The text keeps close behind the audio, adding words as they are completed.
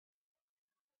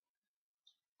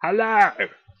Hello!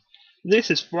 This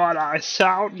is what I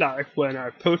sound like when I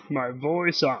put my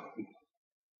voice on.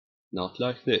 Not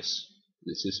like this.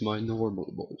 This is my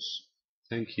normal voice.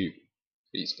 Thank you.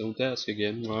 Please don't ask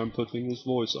again why I'm putting this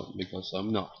voice on, because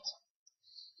I'm not.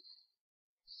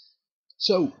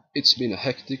 So, it's been a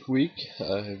hectic week.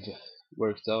 I've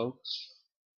worked out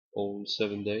all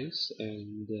 7 days,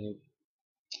 and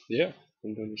yeah,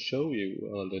 I'm going to show you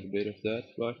a little bit of that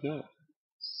right now.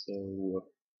 So,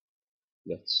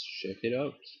 let's check it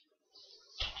out.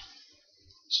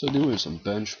 So, doing some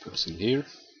bench pressing here.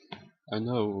 I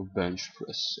know bench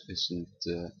press isn't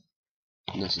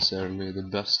necessarily the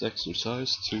best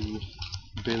exercise to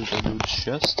build a good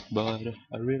chest, but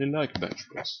I really like bench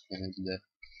press, and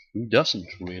who doesn't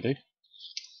really?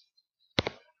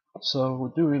 So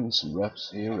we're doing some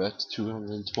reps here at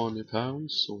 220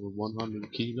 pounds or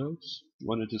 100 kilos.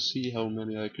 Wanted to see how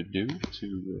many I could do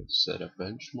to set a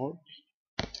benchmark.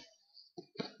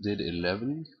 Did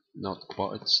 11, not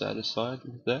quite satisfied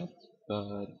with that,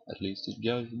 but at least it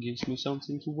gives me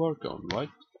something to work on, right?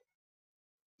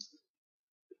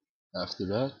 After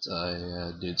that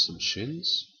I did some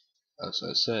shins. As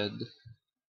I said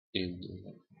in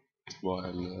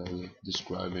while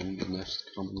describing the next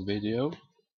coming video,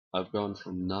 I've gone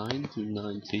from 9 to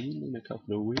 19 in a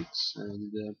couple of weeks,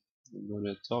 and I'm going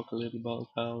to talk a little about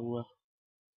how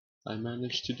I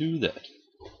managed to do that.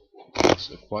 It's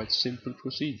a quite simple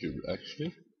procedure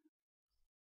actually,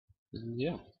 and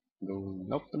yeah, going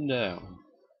up and down,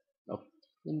 up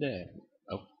and down,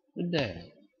 up and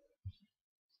down.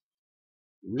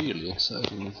 Really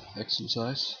exciting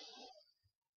exercise.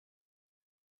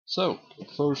 So,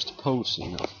 first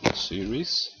posing of this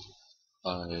series.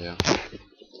 I'm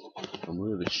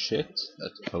really shit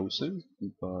at posing,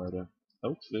 but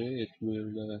hopefully it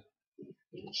will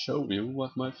show you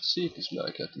what my physique is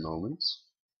like at the moment.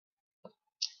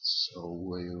 So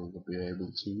we'll be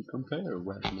able to compare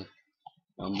when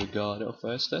I'm the god of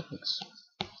aesthetics.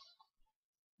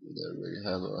 There we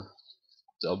have a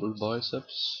double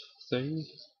biceps thing.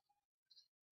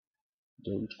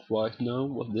 Don't quite know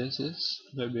what this is.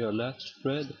 Maybe a lat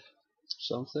spread,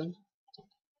 something.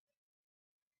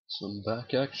 Some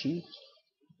back action.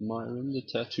 Admiring the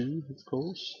tattoo, of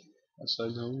course, as I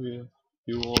know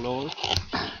you all are.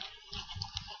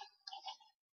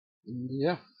 And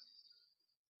yeah,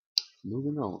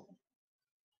 moving on.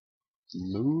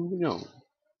 Moving on.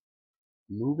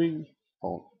 Moving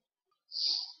on.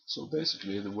 So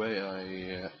basically the way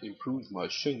I improved my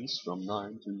shins from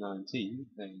 9 to 19,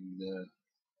 and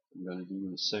I'm gonna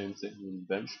do the same thing in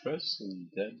bench press and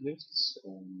deadlifts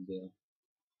and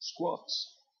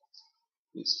squats,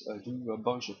 is I do a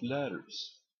bunch of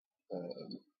ladders.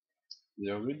 Um,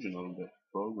 the original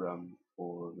program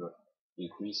for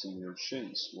increasing your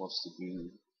shins was to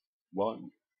do 1,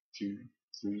 2,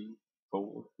 3,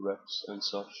 4 reps and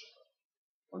such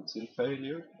until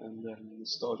failure, and then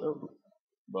start over.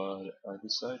 But I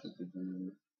decided to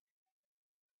do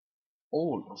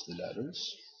all of the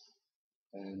ladders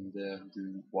and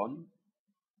do 1,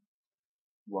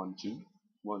 1, 2,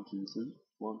 1, 2, 3,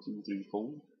 1, 2, 3,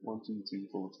 4, 1, 2, 3,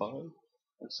 4, 5,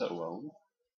 and so on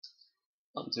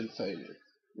until failure,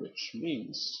 which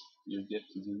means you get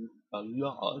to do a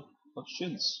lot of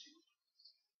shins.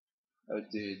 I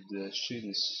did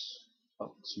shins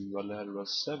up to a ladder of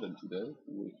 7 today,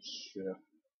 which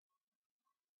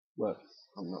well,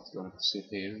 I'm not going to sit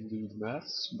here and do the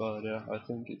maths, but I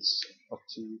think it's up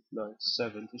to like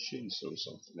 70 shins or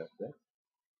something like that,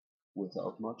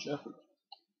 without much effort.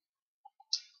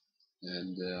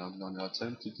 And I'm going to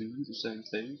attempt to do the same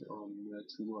thing on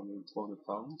 220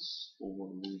 pounds, or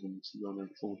even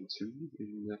 242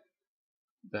 in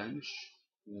bench,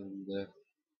 and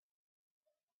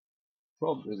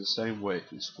probably the same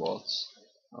weight in squats.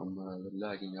 I'm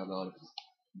lagging a lot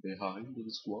behind in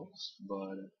squats,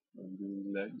 but I'm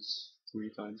doing legs 3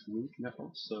 times a week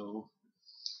now, so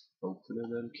hopefully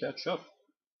they'll catch up.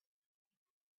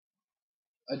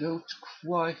 I don't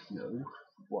quite know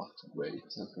what weight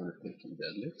I'm gonna pick in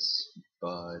deadlifts,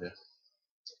 but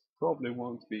probably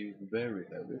won't be very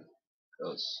heavy,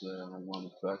 because I want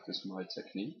to practice my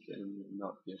technique and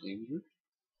not get injured.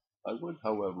 I would,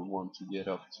 however, want to get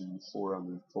up to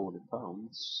 440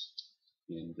 pounds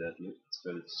in deadlift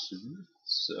very soon,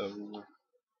 so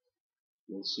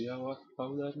we'll see how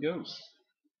that goes.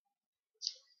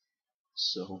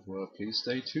 So please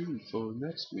stay tuned for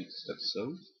next week's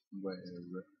episode, where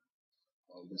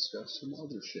I'll discuss some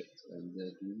other shit and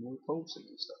do more posing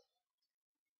and stuff.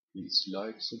 Please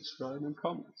like, subscribe, and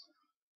comment.